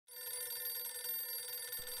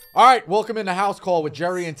All right, welcome into House Call with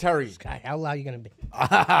Jerry and Terry. Guy, how loud are you going to be?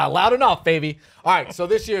 Loud enough, baby. All right, so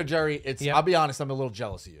this year, Jerry, Yep. I'll be honest, I'm a little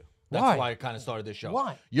jealous of you. That's Why? I kind of started this show.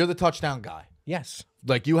 Why? You're the touchdown guy. Yes.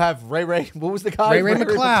 Like you have Ray, what was the guy? Ray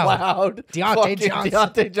McLeod.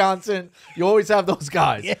 Deontay Johnson. You always have those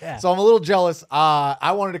guys. Yeah. So I'm a little jealous.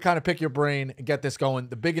 I wanted to kind of pick your brain and get this going.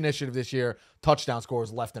 The big initiative this year, touchdown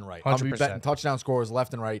scores left and right. 100%. I'll be betting touchdown scores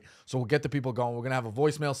left and right. So we'll get the people going. We're going to have a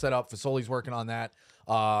voicemail set up. Fasoli's working on that.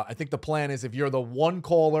 I think the plan is if you're the one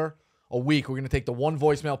caller a week, we're going to take the one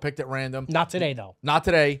voicemail picked at random. Not today, though. Not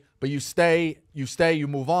today, but you stay, you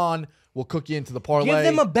move on. We'll cook you into the parlay. Give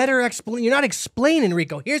them a better explanation. You're not explaining,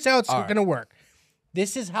 Rico. Here's how it's All right. going to work.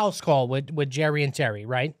 This is House Call with Jerry and Terry,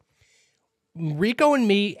 right? Rico and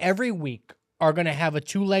me every week are going to have a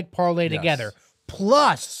two-leg parlay together.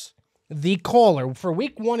 Plus the caller. For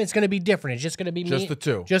week one, it's going to be different. It's just going to be Just me. the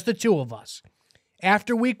two. Just the two of us.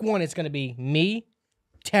 After week one, it's going to be me,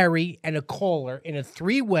 Terry, and a caller in a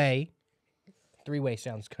three-way. Three-way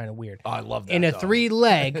sounds kind of weird. Oh, I love that. In a though.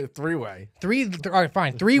 three-leg. Three-way. All right,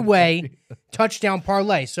 fine. Three-way touchdown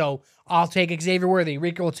parlay. So I'll take Xavier Worthy.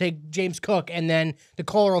 Rico will take James Cook. And then the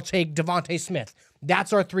caller will take Devontae Smith.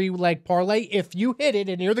 That's our three-leg parlay. If you hit it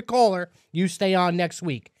and you're the caller, you stay on next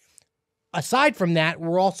week. Aside from that,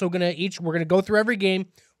 we're also going to go through every game.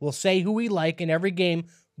 We'll say who we like in every game.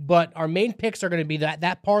 But our main picks are going to be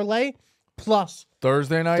that parlay plus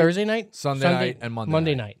Thursday night, Sunday night, and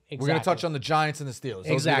Monday night. Exactly. We're going to touch on the Giants and the Steelers.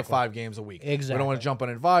 Those are the 5 games a week. Exactly. We don't want to jump on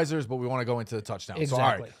advisors, but we want to go into the touchdowns. Exactly. So,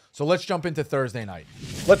 all right. So let's jump into Thursday night.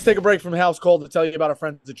 Let's take a break from House Call to tell you about our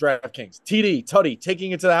friends at DraftKings. TD, Tutty,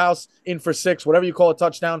 taking it to the house, in for 6, whatever you call a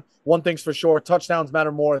touchdown. One thing's for sure, touchdowns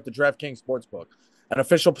matter more at the DraftKings Sportsbook, an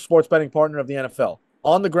official sports betting partner of the NFL.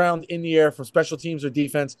 On the ground, in the air, from special teams or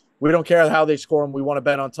defense, we don't care how they score them. We want to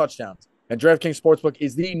bet on touchdowns. And DraftKings Sportsbook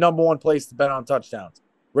is the #1 place to bet on touchdowns.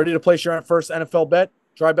 Ready to place your first NFL bet?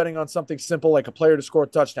 Try betting on something simple like a player to score a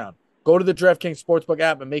touchdown. Go to the DraftKings Sportsbook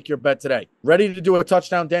app and make your bet today. Ready to do a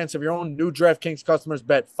touchdown dance of your own? New DraftKings customers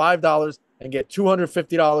bet $5 and get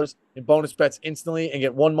 $250 in bonus bets instantly and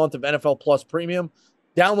get 1 month of NFL Plus Premium.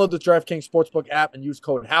 Download the DraftKings Sportsbook app and use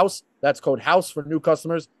code HOUSE. That's code HOUSE for new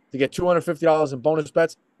customers to get $250 in bonus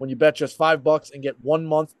bets when you bet just $5 and get 1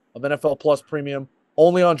 month of NFL Plus Premium.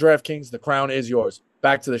 Only on DraftKings. The crown is yours.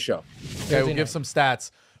 Back to the show. Okay, we'll give some stats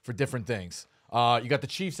for different things. You got the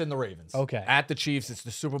Chiefs and the Ravens. Okay. At the Chiefs, it's the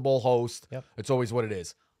Super Bowl host. Yep. It's always what it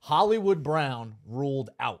is. Hollywood Brown ruled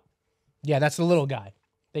out. Yeah, that's the little guy.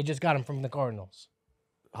 They just got him from the Cardinals.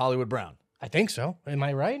 Hollywood Brown. I think so. Am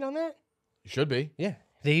I right on that? You should be. Yeah.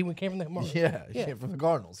 He came from the Yeah, he came from the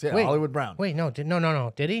Cardinals. Yeah, Wait. Hollywood Brown. Wait, no.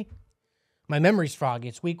 Did he? My memory's foggy.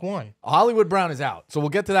 It's week 1. Hollywood Brown is out. So we'll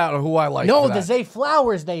get to that or who I like. No, for the that. Zay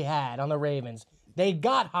Flowers they had on the Ravens. They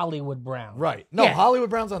got Hollywood Brown. Right. No, Yeah. Hollywood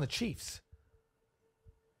Brown's on the Chiefs.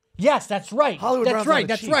 Yes, that's right. Hollywood that's Brown's right. on the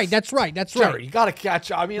That's Chiefs. right. That's right. That's Jerry, right. you got to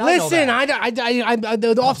catch up. I mean, Listen, I know that.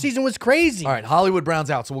 the offseason was crazy. All right, Hollywood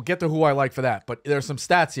Brown's out, so we'll get to who I like for that. But there's some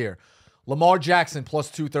stats here. Lamar Jackson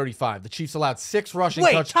plus 235. The Chiefs allowed 6 rushing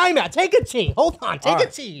Wait, touchdowns. time out. Take a T. Hold on. Take All a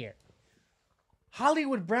right. T here.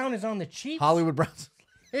 Hollywood Brown is on the Chiefs? Hollywood Brown's.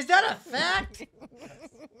 Is that a fact?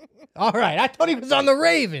 All right. I thought he was on the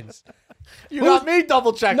Ravens. You got me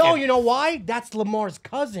double checking. No, you know why? That's Lamar's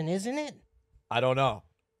cousin, isn't it? I don't know.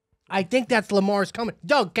 I think that's Lamar's coming.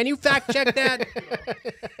 Doug, can you fact check that?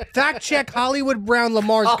 Fact check Hollywood Brown,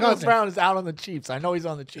 Lamar's Hollywood cousin. Brown is out on the Chiefs. I know he's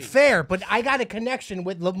on the Chiefs. Fair, but I got a connection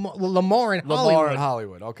with Lamar and Hollywood. Lamar and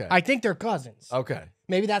Hollywood. Okay. I think they're cousins. Okay.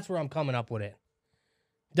 Maybe that's where I'm coming up with it.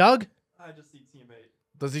 Doug? I just see teammate.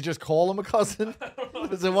 Does he just call him a cousin?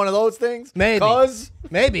 Is it one of those things? Maybe. Cuz?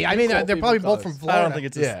 Maybe. I mean, call they're people probably both cousins. from Florida. I don't think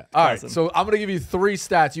it's Yeah. All right. So I'm going to give you 3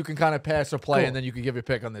 stats. You can kind of pass or play, Cool. and then you can give your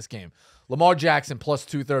pick on this game. Lamar Jackson plus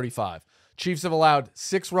 235. Chiefs have allowed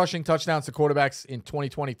 6 rushing touchdowns to quarterbacks in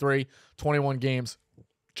 2023, 21 games.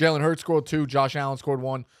 Jalen Hurts scored 2. Josh Allen scored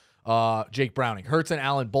 1. Jake Browning. Hurts and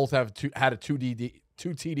Allen both have had a 2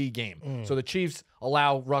 TD game. So the Chiefs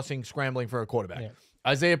allow rushing, scrambling for a quarterback. Yeah.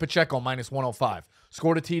 Isaiah Pacheco minus 105.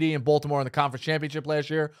 Scored a TD in Baltimore in the conference championship last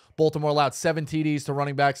year. Baltimore allowed 7 TDs to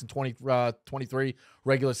running backs in 2023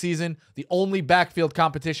 regular season. The only backfield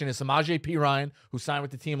competition is Samaje Perine, who signed with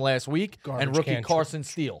the team last week, Garbage and rookie can Carson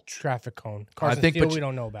Steele. Traffic cone. Carson Steele, we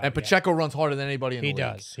don't know about. And yet. Pacheco runs harder than anybody in He the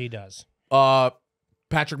league. does. He does.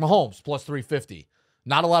 Patrick Mahomes plus 350.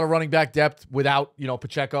 Not a lot of running back depth without,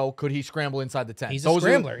 Pacheco. Could he scramble inside the 10? He's a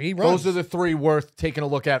scrambler. He runs. Those are the 3 worth taking a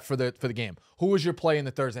look at for the game. Who was your play in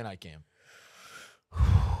the Thursday night game?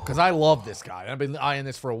 Because I love this guy. I've been eyeing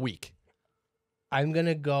this for a week. I'm going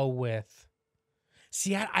to go with...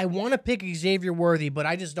 See, I want to pick Xavier Worthy, but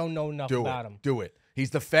I just don't know enough about him. Do it. He's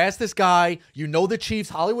the fastest guy. You know the Chiefs.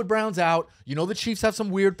 Hollywood Brown's out. You know the Chiefs have some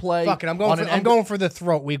weird play. Fuck it. I'm going for the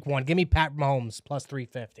throat week 1. Give me Pat Mahomes plus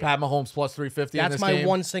 350. Pat Mahomes plus 350. That's in this my game.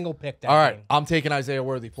 one single pick. That All right. game. I'm taking Isaiah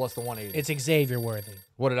Worthy plus the 180. It's Xavier Worthy.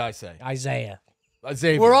 What did I say? Isaiah.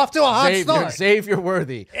 Xavier. We're off to a hot start. Xavier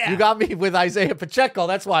Worthy. Yeah. You got me with Isaiah Pacheco.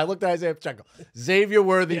 That's why I looked at Isaiah Pacheco. Xavier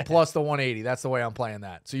Worthy plus the 180. That's the way I'm playing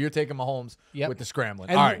that. So you're taking Mahomes with the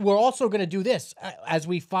scrambling. And all right. we're also going to do this as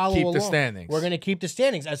we follow Keep along. the standings. We're going to keep the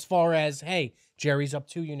standings as far as, hey, Jerry's up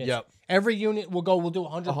 2 units. Yep. Every unit we'll do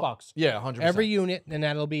 $100. Yeah, 100%. Every unit, and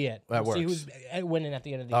that'll be it. That we'll see works. who's winning at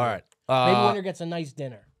the end of the All year. right. Maybe winner gets a nice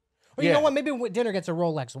dinner. Or you know what? Maybe dinner gets a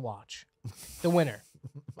Rolex watch. The winner.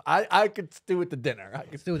 I could do with the dinner.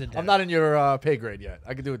 Let's do it the dinner. I'm not in your pay grade yet.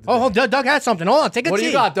 I could do it. Oh, Doug has something. Hold on. Take a What seat. do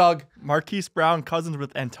you got, Doug? Marquise Brown cousins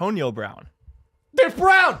with Antonio Brown. They're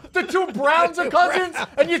Brown. The 2 Browns are cousins,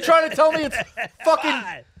 and you're trying to tell me it's fucking.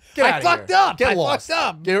 Get I outta fucked here. up. Get I lost.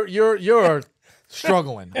 fucked up. You're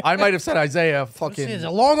struggling. I might have said Isaiah fucking This is a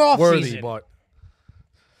long off Worthy, season. but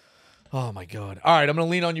oh my god. All right, I'm gonna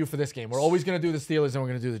lean on you for this game. We're always gonna do the Steelers and we're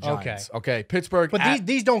gonna do the Giants. Okay. Pittsburgh. But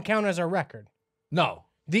these don't count as our record. No.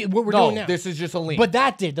 What we're doing now. This is just a lean. But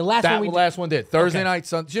that did. The last one we did. last one did. Thursday night,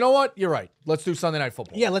 Sunday. You know what? You're right. Let's do Sunday night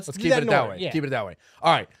football. Yeah, let's do keep that it in that order. way. Yeah. Keep it that way.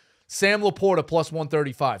 All right. Sam Laporta plus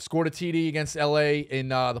 135. Scored a TD against LA in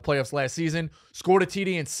the playoffs last season. Scored a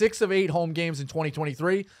TD in 6 of 8 home games in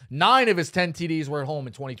 2023. 9 of his 10 TDs were at home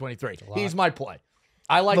in 2023. He's my play.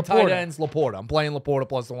 I like tight ends, Laporta. I'm playing Laporta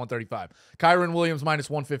plus the 135. Kyron Williams minus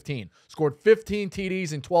 115. Scored 15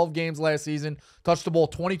 TDs in 12 games last season. Touched the ball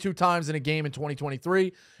 22 times in a game in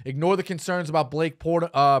 2023. Ignore the concerns about Blake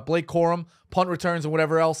Corum, punt returns, and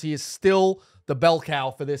whatever else. He is still the bell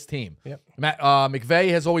cow for this team. Yep. McVay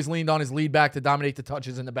has always leaned on his lead back to dominate the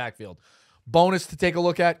touches in the backfield. Bonus to take a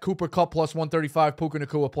look at, Cooper Kupp plus 135, Puka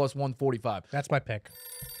Nacua plus 145. That's my pick.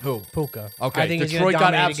 Who? Puka. Okay, I think Detroit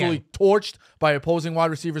got absolutely torched by opposing wide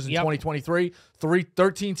receivers in 2023.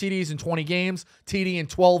 13 TDs in 20 games, TD in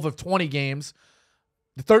 12 of 20 games.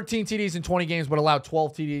 The 13 TDs in 20 games, but allowed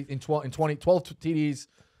 12 TDs in 12 TDs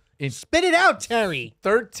in Spit it out, Terry.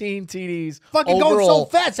 13 TDs. Fucking overall, going so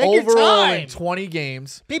fast. Take your overall time. in 20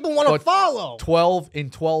 games. People want to but follow. 12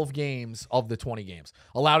 in 12 games of the 20 games.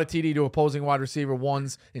 Allowed a TD to opposing wide receiver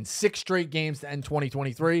ones in 6 straight games to end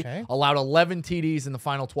 2023. Okay. Allowed 11 TDs in the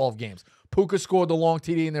final 12 games. Puka scored the long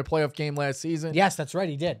TD in their playoff game last season. Yes, that's right.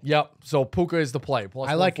 He did. Yep. So Puka is the play. Plus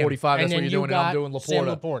I like him. 145. That's And what then you're you doing. And I'm got doing Sam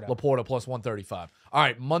Laporta. Laporta. Laporta plus 135. All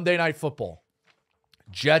right. Monday Night Football.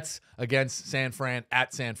 Jets against San Fran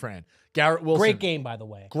at San Fran. Garrett Wilson. Great game, by the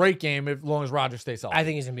way. Great game as long as Rodgers stays healthy. I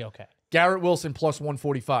think he's going to be okay. Garrett Wilson plus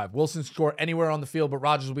 145. Wilson score anywhere on the field, but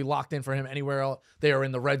Rodgers will be locked in for him anywhere else. They are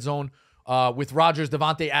in the red zone. With Rodgers,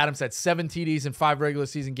 Devontae Adams had 7 TDs in 5 regular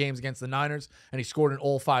season games against the Niners, and he scored in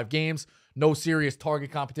all 5 games. No serious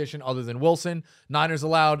target competition other than Wilson. Niners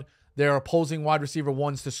allowed their opposing wide receiver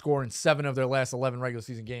ones to score in 7 of their last 11 regular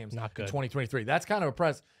season games Not good. in 2023. That's kind of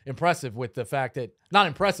impressive with the fact that, not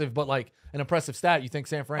impressive, but like an impressive stat. You think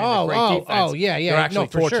San Fran has a great defense. yeah. They're actually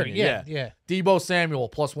for sure. torching you. Yeah. Debo Samuel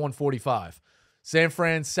plus 145. San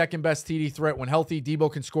Fran's second best TD threat when healthy. Debo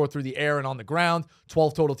can score through the air and on the ground.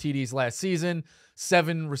 12 total TDs last season.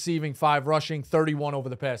 7 receiving, 5 rushing, 31 over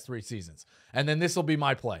the past 3 seasons. And then this will be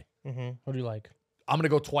my play. What do you like? I'm going to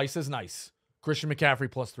go twice as nice. Christian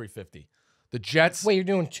McCaffrey plus 350. The Jets. Wait, you're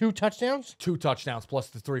doing 2 touchdowns? 2 touchdowns plus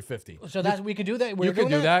the 350. So that's we can do that? You can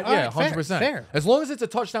do that? All Yeah, right, 100%. Fair. As long as it's a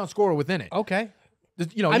touchdown scorer within it. Okay.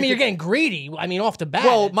 You know, I mean, you're getting greedy. I mean, off the bat.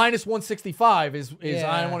 Well, minus 165 is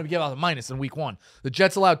Yeah. I don't want to give out a minus in week 1. The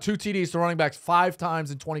Jets allowed 2 TDs to running backs 5 times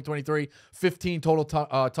in 2023, 15 total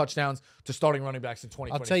touchdowns to starting running backs in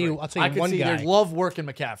 2023. I'll tell you I could one see guy. they love working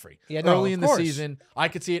McCaffrey. Yeah, no, Early of in the course. season, I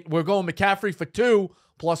could see it. We're going McCaffrey for 2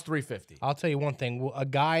 plus 350. I'll tell you one thing. A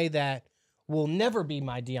guy that will never be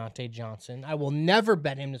my Deontay Johnson. I will never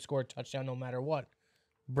bet him to score a touchdown no matter what.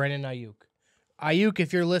 Brandon Ayuk. Ayuk,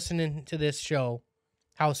 if you're listening to this show,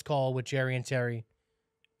 House Call with Jerry and Terry,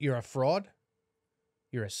 you're a fraud.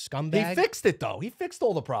 You're a scumbag. He fixed it, though. He fixed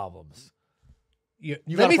all the problems. You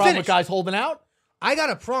got a problem with guys holding out? I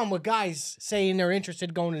got a problem with guys saying they're interested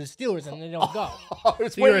in going to the Steelers and they don't go.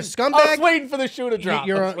 So you're a scumbag. I was waiting for the shoe to drop.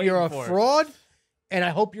 You're I was a waiting for it. fraud, and I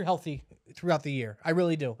hope you're healthy throughout the year. I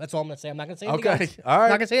really do. That's all I'm going to say. I'm not going to say anything Okay. else. All right. I'm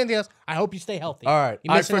not going to say anything else. I hope you stay healthy. All right.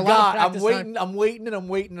 You're I missing a lot of forgot. I'm practice waiting. time.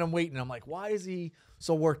 I'm waiting. I'm like, why is he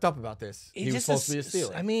so worked up about this? He was Just supposed to be a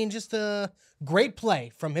Steeler. I mean, just a great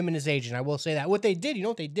play from him and his agent. I will say that. What they did, you know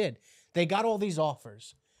what they did? They got all these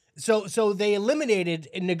offers. So they eliminated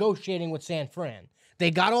in negotiating with San Fran.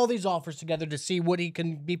 They got all these offers together to see what he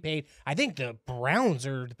can be paid. I think the Browns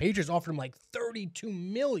or the Patriots offered him like $32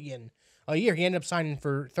 million a year. He ended up signing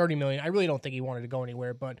for $30 million. I really don't think he wanted to go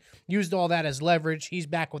anywhere, but used all that as leverage. He's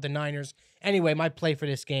back with the Niners. Anyway, my play for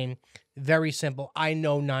this game, very simple. I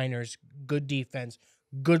know Niners, good defense,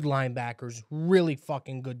 good linebackers, really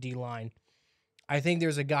fucking good D-line. I think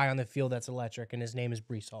there's a guy on the field that's electric, and his name is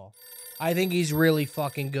Breece Hall. I think he's really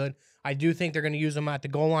fucking good. I do think they're going to use him at the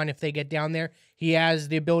goal line if they get down there. He has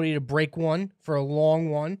the ability to break one for a long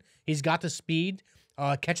one. He's got the speed,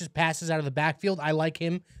 catches passes out of the backfield. I like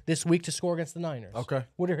him this week to score against the Niners. Okay.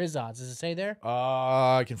 What are his odds? Does it say there?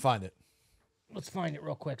 I can find it. Let's find it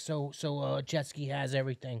real quick. So Jetski has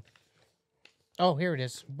everything. Oh, here it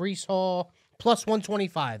is. Breece Hall, plus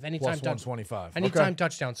 125. Anytime Plus 125. Anytime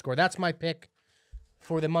touchdown score. That's my pick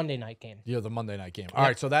for the Monday night game. Yeah, the Monday night game. All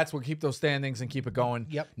right, so we'll keep those standings and keep it going.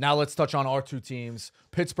 Yep. Now let's touch on our two teams,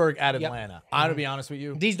 Pittsburgh at Atlanta. I'm going to be honest with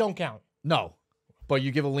you. These don't count. No, but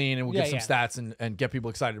you give a lean and we'll give some Yeah. stats and get people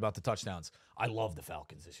excited about the touchdowns. I love the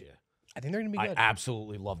Falcons this year. I think they're going to be I good.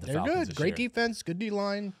 absolutely love the They're Falcons good. this Great year. defense, good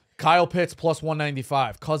D-line. Kyle Pitts plus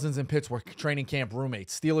 195. Cousins and Pitts were training camp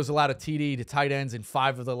roommates. Steelers allowed a TD to tight ends in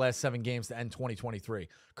 5 of the last 7 games to end 2023.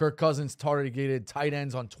 Kirk Cousins targeted tight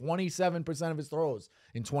ends on 27% of his throws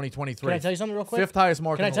in 2023. Can I tell you something real quick? 5th highest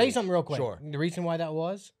mark. Can I in the tell you league. something real quick? Sure. The reason why that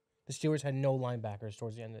was, the Steelers had no linebackers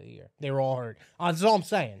towards the end of the year. They were all hurt. That's all I'm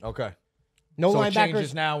saying. Okay. No So it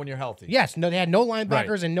changes linebackers. now when you're healthy. Yes, no, they had no linebackers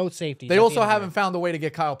Right. and no safeties. They at the also end of the haven't year. found a way to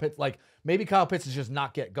get Kyle Pitts. Like, maybe Kyle Pitts is just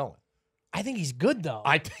not get going. I think he's good, though.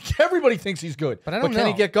 I think everybody thinks he's good. But I don't Can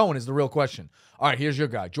he know. get going is the real question. All right, here's your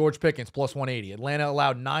guy. George Pickens, plus 180. Atlanta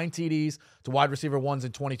allowed 9 TDs to wide receiver ones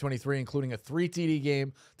in 2023, including a 3 TD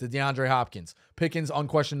game to DeAndre Hopkins. Pickens,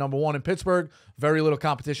 unquestioned number 1 in Pittsburgh. Very little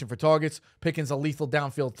competition for targets. Pickens, a lethal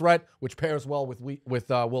downfield threat, which pairs well with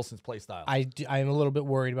Wilson's play style. I am a little bit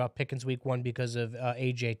worried about Pickens week 1 because of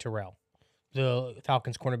A.J. Terrell, the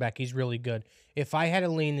Falcons cornerback. He's really good. If I had to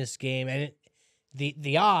lean this game, and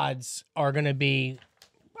the odds are going to be,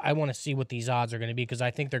 I want to see what these odds are going to be because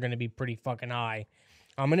I think they're going to be pretty fucking high.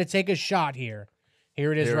 I'm going to take a shot here.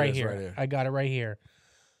 Here it is, right here. I got it right here.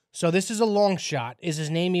 So this is a long shot. Is his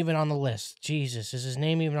name even on the list? Jesus, is his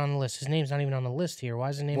name even on the list? His name's not even on the list here. Why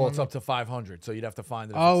is his name Well, on it's the up to 500, so you'd have to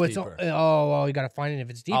find it if Oh, it's it's deeper. you got to find it if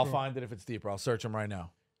it's deeper. I'll find it if it's deeper. I'll search him right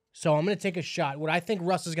now. So I'm going to take a shot. What I think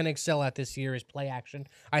Russ is going to excel at this year is play action.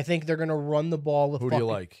 I think they're going to run the ball with Who do you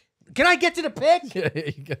like? Can I get to the pick? Yeah,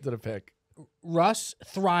 you get to the pick. Russ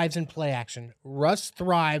thrives in play action. Russ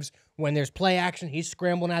thrives when there's play action. He's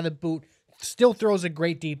scrambling out of the boot. Still throws a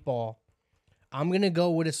great deep ball. I'm going to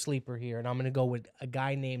go with a sleeper here, and I'm going to go with a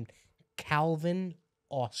guy named Calvin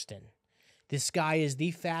Austin. This guy is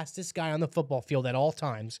the fastest guy on the football field at all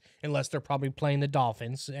times, unless they're probably playing the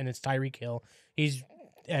Dolphins, and it's Tyreek Hill.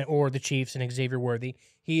 Or the Chiefs and Xavier Worthy.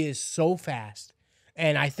 He is so fast.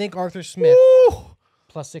 And I think Arthur Smith, Woo!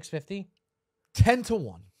 plus 650,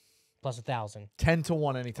 10-1. plus 1,000.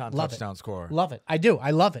 10-1 anytime Love touchdown scorer. Love it. I do.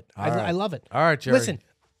 I love it. All right. I love it. All right, Jerry. Listen,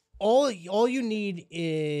 all you need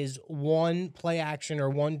is one play action or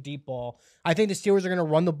one deep ball. I think the Steelers are going to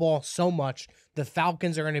run the ball so much. The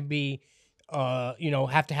Falcons are going to be,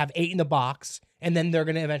 have to have 8 in the box, and then they're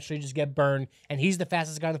going to eventually just get burned. And he's the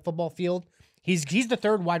fastest guy on the football field. He's the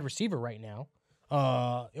 3rd wide receiver right now.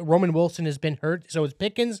 Roman Wilson has been hurt, so it's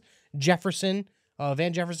Pickens, Jefferson,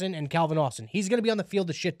 Van Jefferson, and Calvin Austin. He's going to be on the field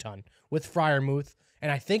a shit ton with Freiermuth,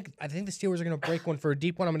 and I think the Steelers are going to break one for a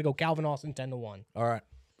deep one. I'm going to go Calvin Austin 10-1. All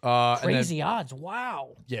right. Crazy odds.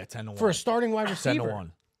 Wow. Yeah, 10-1. For a starting wide receiver.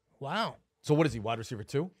 10-1. Wow. So what is he, wide receiver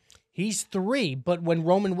 2? He's 3, but when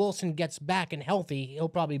Roman Wilson gets back and healthy, he'll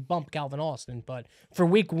probably bump Calvin Austin. But for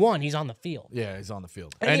week 1, he's on the field. Yeah, he's on the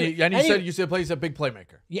field. And You said he's a big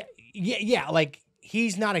playmaker. Yeah. Like,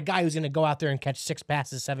 he's not a guy who's going to go out there and catch 6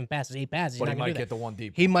 passes, 7 passes, 8 passes. But He's he not gonna might do get that. the one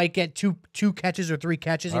deep. He might get two catches or 3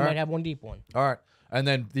 catches. He All right. might have one deep one. All right. And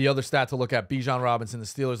then the other stat to look at, Bijan Robinson, the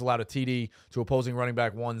Steelers allowed a TD to opposing running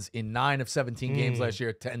back ones in 9 of 17 games last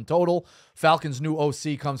year, 10 total. Falcons' new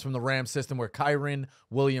OC comes from the Rams system where Kyren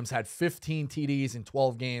Williams had 15 TDs in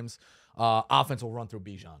 12 games. Offense will run through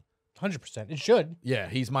Bijan. 100%. It should. Yeah,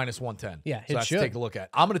 he's minus 110. Yeah, so it that's should. to take a look at.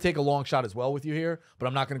 I'm going to take a long shot as well with you here, but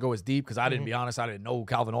I'm not going to go as deep because I didn't be honest. I didn't know who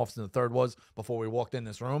Calvin Austin III was before we walked in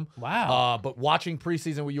this room. Wow. But watching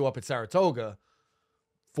preseason with you up at Saratoga,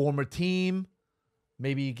 former team,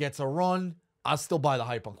 maybe he gets a run. I'll still buy the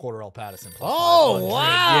hype on Cordarrelle Patterson. Plus Oh, 500.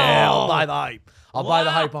 wow. Yeah, I'll buy the hype. I'll buy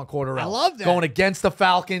the hype on Cordarrelle. I love that. Going against the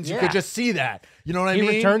Falcons, you Yeah. could just see that. You know what I He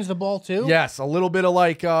mean? returns the ball too. Yes, a little bit of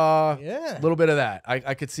like, Yeah. little bit of that.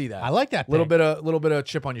 I could see that. I like that. Little pick. bit of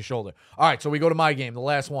chip on your shoulder. All right, so we go to my game, the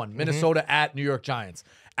last one. Minnesota at New York Giants.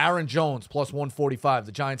 Aaron Jones plus 145.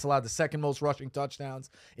 The Giants allowed the second most rushing touchdowns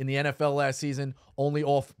in the NFL last season, only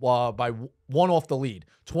off by one off the lead.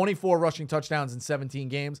 24 rushing touchdowns in 17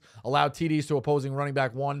 games. Allowed TDs to opposing running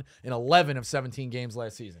back 1 in 11 of 17 games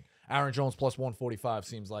last season. Aaron Jones plus 145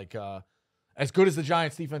 seems like as good as the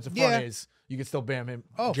Giants' defensive front is, you can still jam him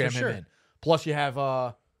in. Plus you have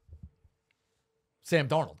Sam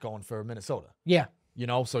Darnold going for Minnesota. Yeah. You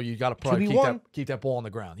know, so you got to probably keep that ball on the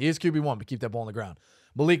ground. He is QB1, but keep that ball on the ground.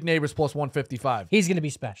 Malik Neighbors plus 155. He's going to be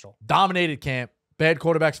special. Dominated camp. Bad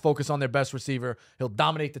quarterbacks focus on their best receiver. He'll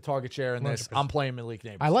dominate the target share in this. 100%. I'm playing Malik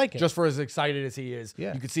Neighbors. I like it. Just for as excited as he is.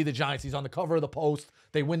 Yeah. You can see the Giants. He's on the cover of the Post.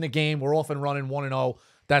 They win the game. We're off and running 1-0.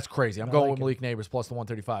 That's crazy. I'm going with Malik Neighbors plus the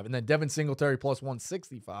 135. And then Devin Singletary plus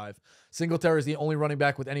 165. Singletary is the only running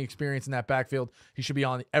back with any experience in that backfield. He should be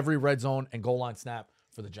on every red zone and goal line snap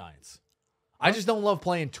for the Giants. I just don't love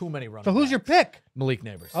playing too many running So who's backs. your pick? Malik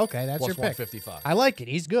Neighbors. Okay, that's plus your pick. 155. I like it.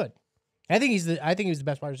 He's good. I think he's the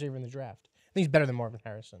best wide receiver in the draft. I think he's better than Marvin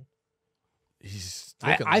Harrison. He's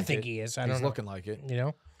I looking like think it. he is. I He's don't know. looking like it. You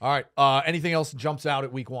know? All right. Anything else jumps out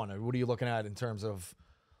at week 1? Or what are you looking at in terms of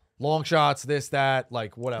long shots, this, that,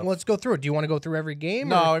 like what else? Well, let's go through it. Do you want to go through every game?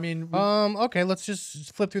 No, or- I mean, Okay, let's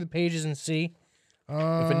just flip through the pages and see.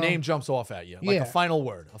 if a name jumps off at you, like yeah. a final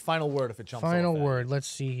word if it jumps off Final at you. word. Let's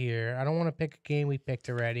see here. I don't want to pick a game we picked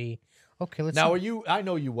already. Okay, let's Now, see. I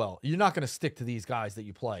know you well. You're not going to stick to these guys that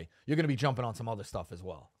you play. You're going to be jumping on some other stuff as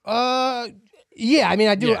well. Yeah, I mean,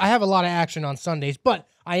 I do. Yeah. I have a lot of action on Sundays, but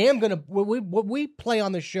I am gonna. What we play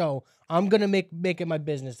on the show, I'm gonna make it my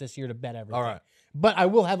business this year to bet everything. All right. But I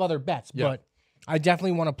will have other bets. Yeah. But I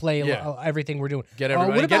definitely want to play Yeah. everything we're doing. Get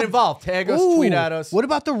everybody, what get about- involved. Tag us, Ooh, tweet at us. What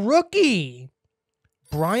about the rookie,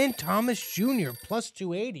 Brian Thomas Jr. plus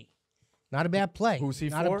 280? Not a bad play. Who's he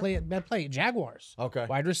Not for? a bad play. Jaguars. Okay.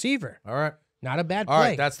 Wide receiver. All right. Not a bad play. All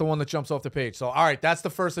right, that's the one that jumps off the page. So, all right, that's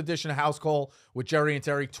the first edition of House Call with Jerry and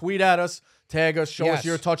Terry. Tweet at us, tag us, show us Yes.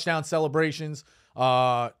 your touchdown celebrations,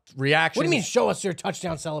 reactions. What do you mean? Show us your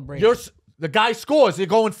touchdown celebration. The guy scores, you're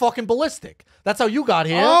going fucking ballistic. That's how you got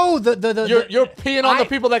here. Oh, You're peeing on the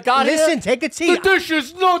people that got here. Listen, take a seat. The dish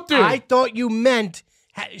is nothing. I thought you meant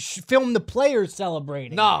film the players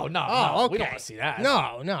celebrating. No, Oh, we okay. don't want to see that.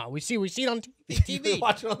 No, we see it on TV.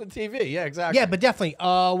 Watch it on the TV. Yeah, exactly. Yeah, but definitely,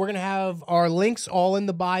 we're gonna have our links all in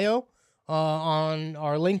the bio on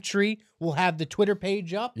our link tree. We'll have the Twitter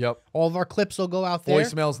page up. Yep. All of our clips will go out there.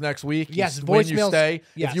 Voicemails next week. Yes, You win, you voicemails. stay.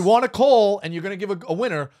 Yes. If you want to call and you're going to give a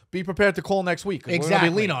winner, be prepared to call next week. Because we're Exactly.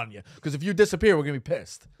 going to be lean on you. Because if you disappear, we're going to be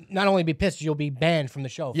pissed. Not only be pissed, you'll be banned from the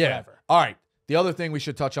show Yeah. forever. All right. The other thing we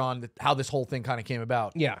should touch on, how this whole thing kind of came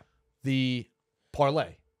about. Yeah. The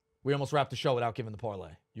parlay. We almost wrapped the show without giving the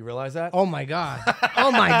parlay. You realize that? Oh my god.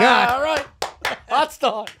 Oh my god. All right. Hot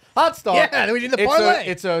start. Hot start. Yeah, we did the parlay.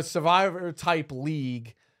 It's a survivor type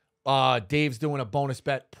league. Dave's doing a bonus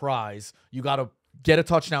bet prize. You got to get a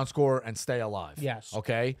touchdown score and stay alive. Yes.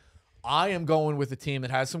 Okay. I am going with a team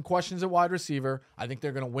that has some questions at wide receiver. I think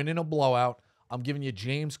they're going to win in a blowout. I'm giving you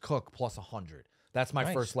James Cook plus 100. That's my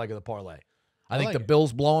Nice. first leg of the parlay. I think like the it.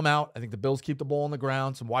 Bills blow them out. I think the Bills keep the ball on the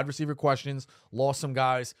ground. Some wide receiver questions. Lost some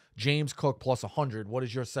guys. James Cook plus 100. What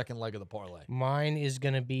is your second leg of the parlay? Mine is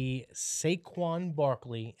going to be Saquon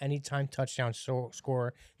Barkley, anytime touchdown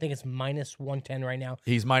scorer. I think it's minus 110 right now.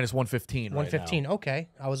 He's minus 115 right 115. now. Okay.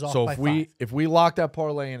 I was off So by if we lock that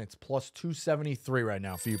parlay in, it's plus 273 right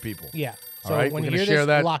now for you people. Yeah. So All right, when we're you gonna hear share this,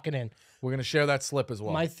 that. lock it in. We're going to share that slip as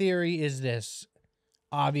well. My theory is this.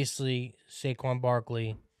 Obviously, Saquon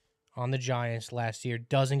Barkley on the Giants last year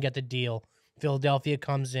doesn't get the deal. Philadelphia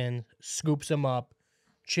comes in, scoops him up,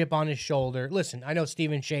 chip on his shoulder. Listen, I know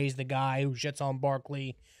Stephen Shea's the guy who shits on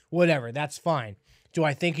Barkley. Whatever, that's fine. Do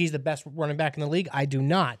I think he's the best running back in the league? I do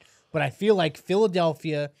not. But I feel like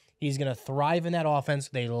Philadelphia, he's going to thrive in that offense.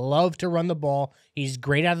 They love to run the ball. He's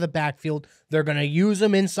great out of the backfield. They're going to use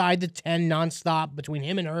him inside the 10 nonstop between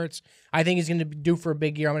him and Hurts. I think he's going to be due for a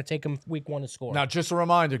big year. I'm going to take him week 1 to score. Now, just a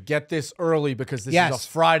reminder, get this early because this Yes. is a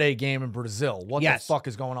Friday game in Brazil. What Yes. the fuck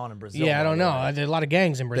is going on in Brazil? Yeah, I by don't the know. way? There's a lot of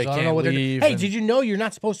gangs in Brazil. I don't know can't what they're doing. leave Hey, and- did you know you're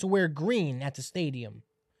not supposed to wear green at the stadium?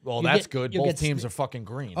 Well, you that's get- good. you Both get teams st- are fucking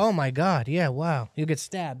green. Oh my God! Yeah, wow. You get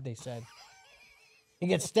stabbed. They said you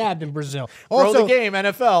get stabbed in Brazil. Throw Also, the game,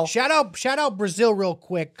 NFL. shout out Brazil real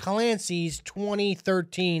quick. Clancy's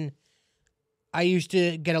 2013. I used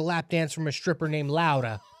to get a lap dance from a stripper named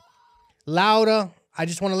Laura. Laura I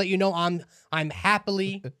just want to let you know I'm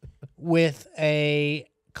happily with a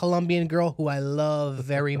Colombian girl who I love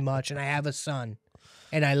very much, and I have a son,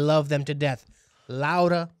 and I love them to death.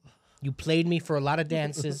 Laura, you played me for a lot of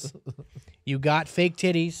dances. You got fake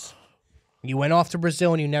titties. You went off to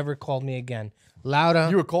Brazil, and you never called me again. Laura.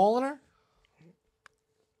 You were calling her?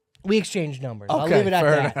 We exchanged numbers. Okay, I'll leave it at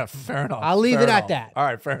fair that. enough. Fair enough. I'll leave fair it enough. at that. All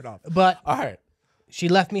right, fair enough. But all right, she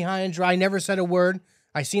left me high and dry. Never said a word.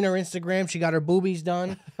 I seen her Instagram. She got her boobies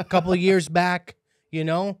done a couple of years back, you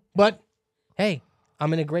know. But hey,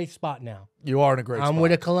 I'm in a great spot now. you are in a great spot. I'm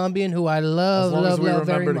with a Colombian who I love, as long love, as we love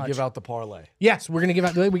very remember to much. give out the parlay. Yes, we're gonna give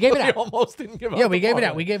out. We gave it We out. almost didn't give out. Yeah, we the gave it parlay.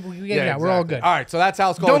 out. We gave it out. We're all exactly. good. All right, so that's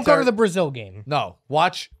house call. Don't go to the Brazil game No,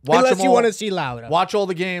 watch unless them you all. want to see Laura. Watch all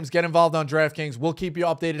the games. Get involved on DraftKings. We'll keep you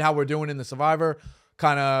updated how we're doing in the Survivor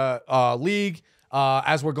kind of league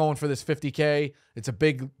as we're going for this 50K. It's a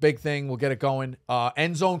big thing. We'll get it going.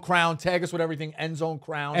 End zone crown. Tag us with everything. End zone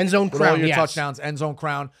crown. End zone with crown, all your yes. touchdowns. End zone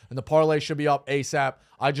crown. And the parlay should be up ASAP.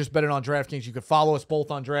 I just bet it on DraftKings. You can follow us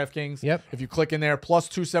both on DraftKings. Yep. If you click in there, plus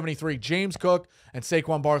 273. James Cook and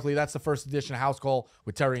Saquon Barkley. That's the first edition of House Call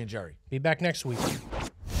with Terry and Jerry. Be back next week.